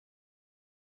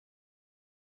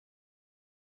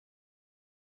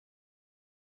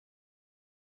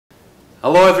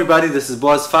Hello everybody, this is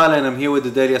Boaz Fyler and I'm here with the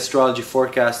daily astrology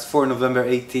forecast for November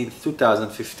 18th,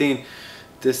 2015.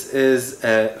 This is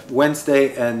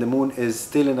Wednesday and the moon is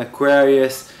still in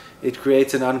Aquarius. It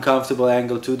creates an uncomfortable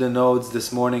angle to the nodes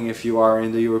this morning if you are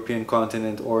in the European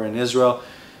continent or in Israel.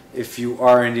 If you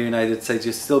are in the United States,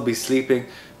 you'll still be sleeping.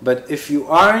 But if you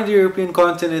are in the European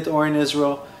continent or in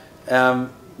Israel,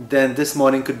 then this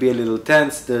morning could be a little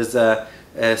tense. There's a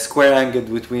square angle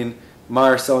between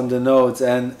Mars on the nodes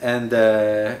and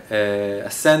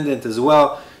ascendant as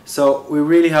well. So we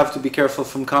really have to be careful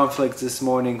from conflicts this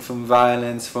morning, from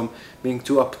violence, from being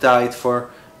too uptight,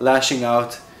 for lashing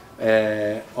out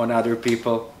on other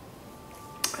people,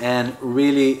 and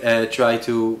really try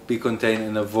to be contained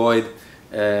and avoid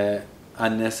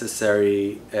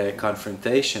unnecessary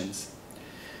confrontations.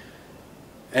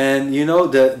 And you know,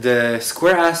 the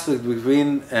square aspect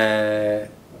between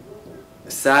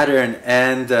Saturn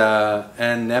and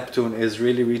Neptune is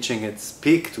really reaching its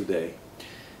peak today,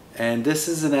 and this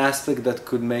is an aspect that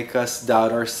could make us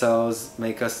doubt ourselves,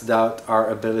 make us doubt our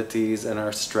abilities and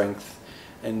our strength,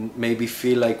 and maybe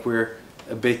feel like we're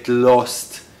a bit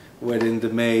lost within the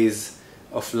maze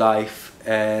of life,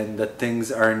 and that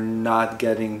things are not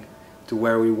getting to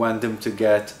where we want them to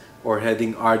get, or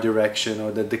heading our direction,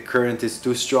 or that the current is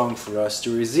too strong for us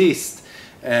to resist.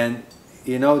 And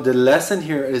you know, the lesson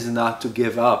here is not to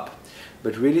give up,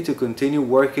 but really to continue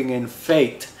working in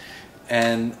faith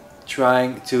and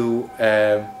trying to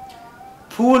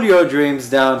pull your dreams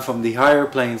down from the higher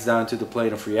planes down to the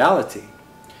plane of reality.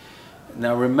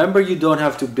 Now remember, you don't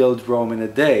have to build Rome in a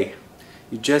day.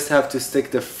 You just have to stick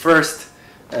the first,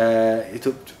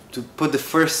 to put the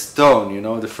first stone, you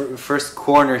know, the first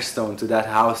cornerstone to that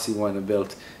house you want to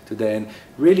build today. And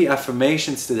really,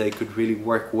 affirmations today could really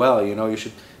work well. You know, you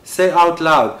should say out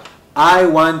loud, I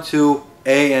want to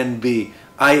A and B.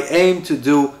 I aim to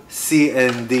do C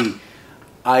and D.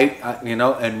 You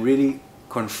know, and really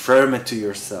confirm it to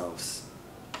yourselves.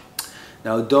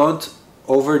 Now don't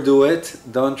overdo it.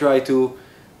 Don't try to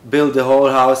build the whole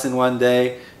house in one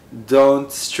day.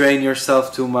 Don't strain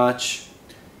yourself too much.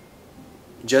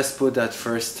 Just put that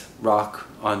first rock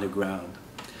on the ground.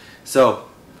 So,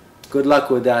 good luck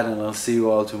with that, and I'll see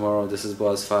you all tomorrow. This is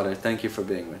Boaz Fyler. Thank you for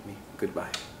being with me. Goodbye.